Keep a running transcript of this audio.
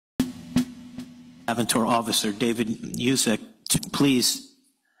Aventura officer, David Yusek, to please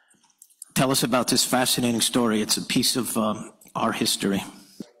tell us about this fascinating story. It's a piece of our history.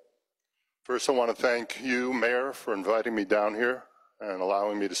 First, I want to thank you, Mayor, for inviting me down here and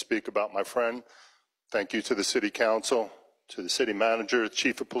allowing me to speak about my friend. Thank you to the City Council, to the City Manager,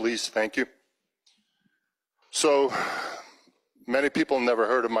 Chief of Police, thank you. So, many people never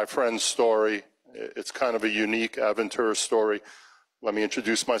heard of my friend's story. It's kind of a unique Aventura story. Let me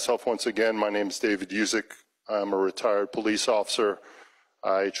introduce myself once again. My name is David Yusek. I'm a retired police officer.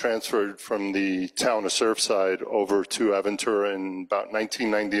 I transferred from the town of Surfside over to Aventura in about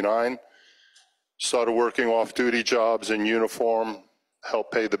 1999. Started working off-duty jobs in uniform,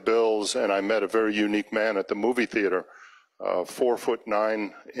 helped pay the bills, and I met a very unique man at the movie theater, a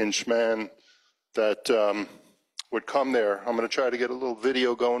 4'9" man that would come there. I'm going to try to get a little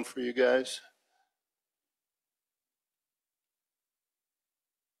video going for you guys.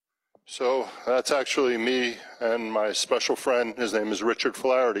 So that's actually me and my special friend. His name is Richard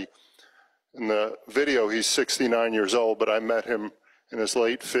Flaherty. In the video, he's 69 years old, but I met him in his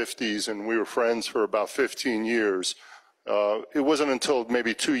late 50s, and we were friends for about 15 years. It wasn't until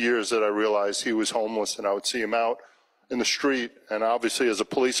maybe 2 years that I realized he was homeless, and I would see him out in the street. And obviously, as a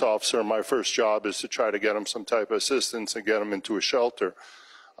police officer, my first job is to try to get him some type of assistance and get him into a shelter.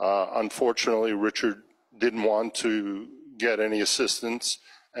 Unfortunately, Richard didn't want to get any assistance,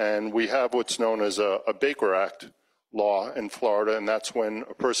 and we have what's known as a Baker Act law in Florida, and that's when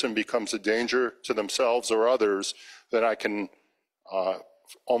a person becomes a danger to themselves or others, that I can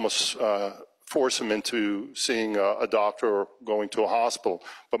almost force him into seeing a doctor or going to a hospital.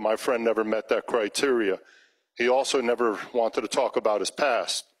 But my friend never met that criteria. He also never wanted to talk about his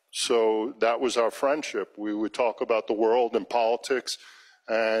past. So that was our friendship. We would talk about the world and politics,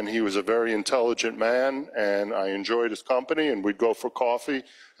 and he was a very intelligent man, and I enjoyed his company, and we'd go for coffee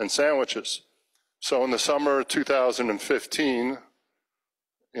and sandwiches. So in the summer of 2015,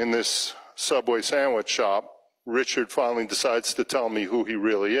 in this Subway sandwich shop, Richard finally decides to tell me who he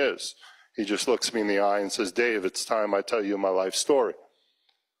really is. He just looks me in the eye and says, "Dave, it's time I tell you my life story."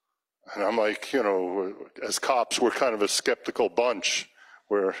 And I'm like, you know, as cops, we're kind of a skeptical bunch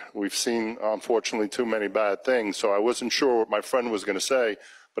where we've seen, unfortunately, too many bad things. So I wasn't sure what my friend was going to say,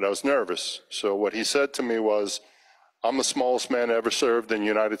 but I was nervous. So what he said to me was, "I'm the smallest man ever served in the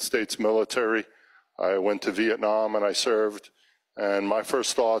United States military. I went to Vietnam and I served. And my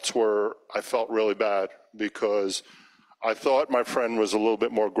first thoughts were, I felt really bad because I thought my friend was a little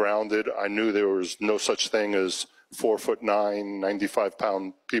bit more grounded. I knew there was no such thing as 4'9",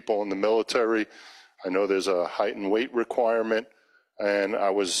 95-pound people in the military. I know there's a height and weight requirement, and I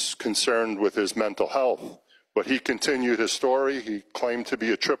was concerned with his mental health. But he continued his story. He claimed to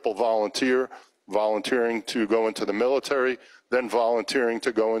be a triple volunteer, volunteering to go into the military, then volunteering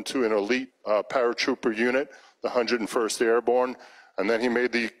to go into an elite paratrooper unit, the 101st Airborne, and then he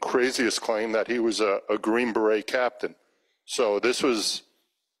made the craziest claim that he was a Green Beret captain. So this was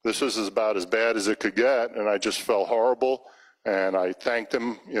about as bad as it could get, and I just felt horrible, and I thanked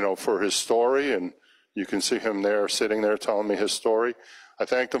him, you know, for his story, and you can see him there, sitting there telling me his story. I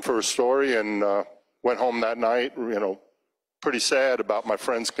thanked him for his story and went home that night, you know, pretty sad about my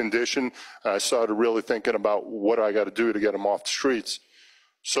friend's condition. I started really thinking about what I got to do to get him off the streets.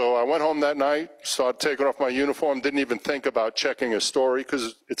 So I went home that night, started taking off my uniform, didn't even think about checking his story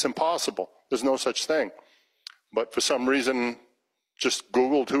because it's impossible. There's no such thing. But for some reason, just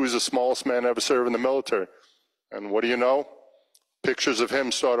Googled who is the smallest man ever served in the military. And what do you know? Pictures of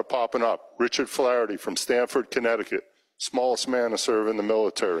him started popping up. Richard Flaherty from Stamford, Connecticut, smallest man to serve in the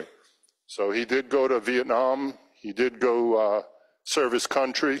military. So he did go to Vietnam. He did go serve his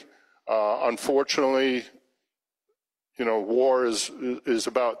country. Unfortunately, you know, war is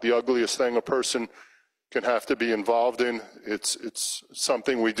about the ugliest thing a person can have to be involved in. It's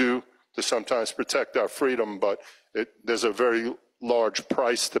something we do to sometimes protect our freedom, but there's a very large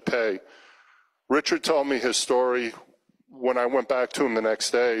price to pay. Richard told me his story. When I went back to him the next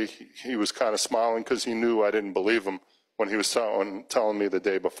day, he was kind of smiling because he knew I didn't believe him when he was telling me the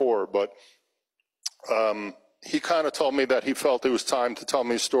day before. But he kind of told me that he felt it was time to tell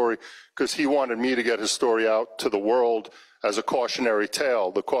me his story because he wanted me to get his story out to the world as a cautionary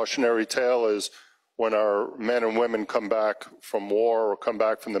tale. The cautionary tale is when our men and women come back from war or come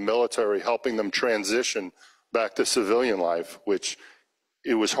back from the military, helping them transition back to civilian life, which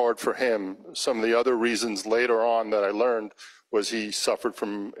it was hard for him. Some of the other reasons later on that I learned was he suffered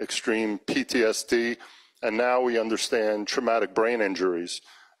from extreme PTSD, and now we understand traumatic brain injuries.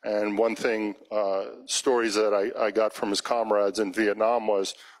 And one thing, stories that I got from his comrades in Vietnam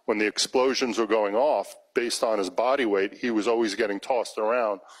was when the explosions were going off, based on his body weight, he was always getting tossed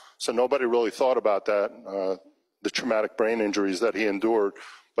around. So nobody really thought about that, the traumatic brain injuries that he endured.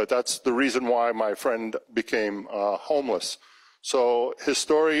 But that's the reason why my friend became homeless. So his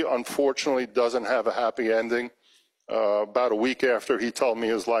story, unfortunately, doesn't have a happy ending. About a week after he told me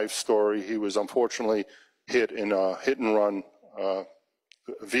his life story, he was unfortunately hit in a hit-and-run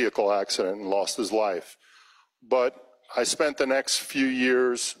vehicle accident and lost his life. But I spent the next few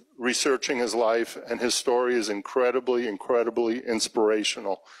years researching his life, and his story is incredibly, incredibly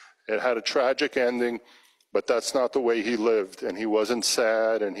inspirational. It had a tragic ending, but that's not the way he lived, and he wasn't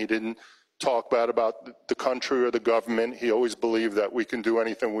sad, and he didn't talk bad about the country or the government. He always believed that we can do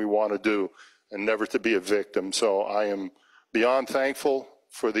anything we want to do and never to be a victim. So I am beyond thankful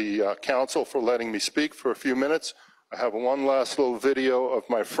for the council for letting me speak for a few minutes. I have one last little video of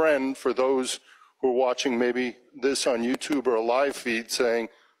my friend for those who are watching maybe this on YouTube or a live feed saying,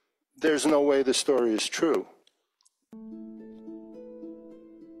 there's no way the story is true.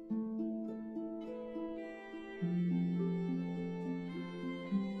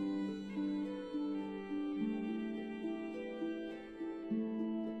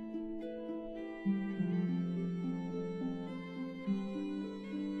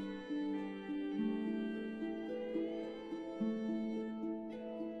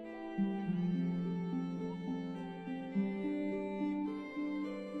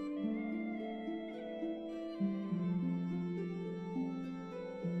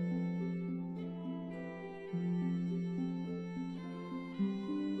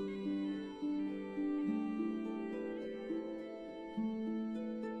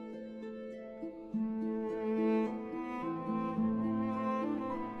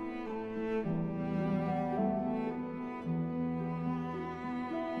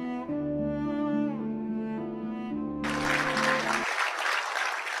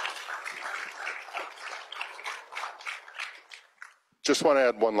 Just want to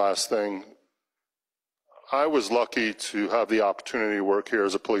add one last thing. I was lucky to have the opportunity to work here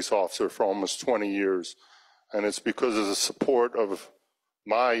as a police officer for almost 20 years. And it's because of the support of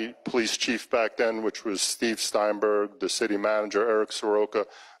my police chief back then, which was Steve Steinberg, the city manager, Eric Soroka.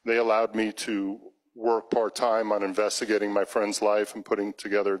 They allowed me to work part-time on investigating my friend's life and putting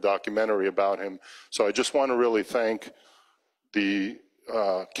together a documentary about him. So I just want to really thank the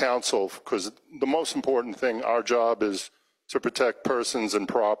council, because the most important thing, our job is to protect persons and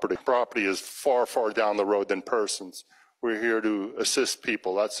property. Property is far, far down the road than persons. We're here to assist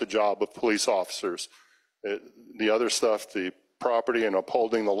people. That's the job of police officers. The other stuff, the property and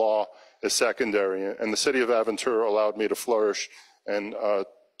upholding the law, is secondary. And the city of Aventura allowed me to flourish and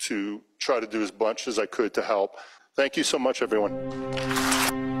to try to do as much as I could to help. Thank you so much,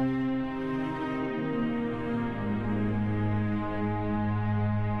 everyone.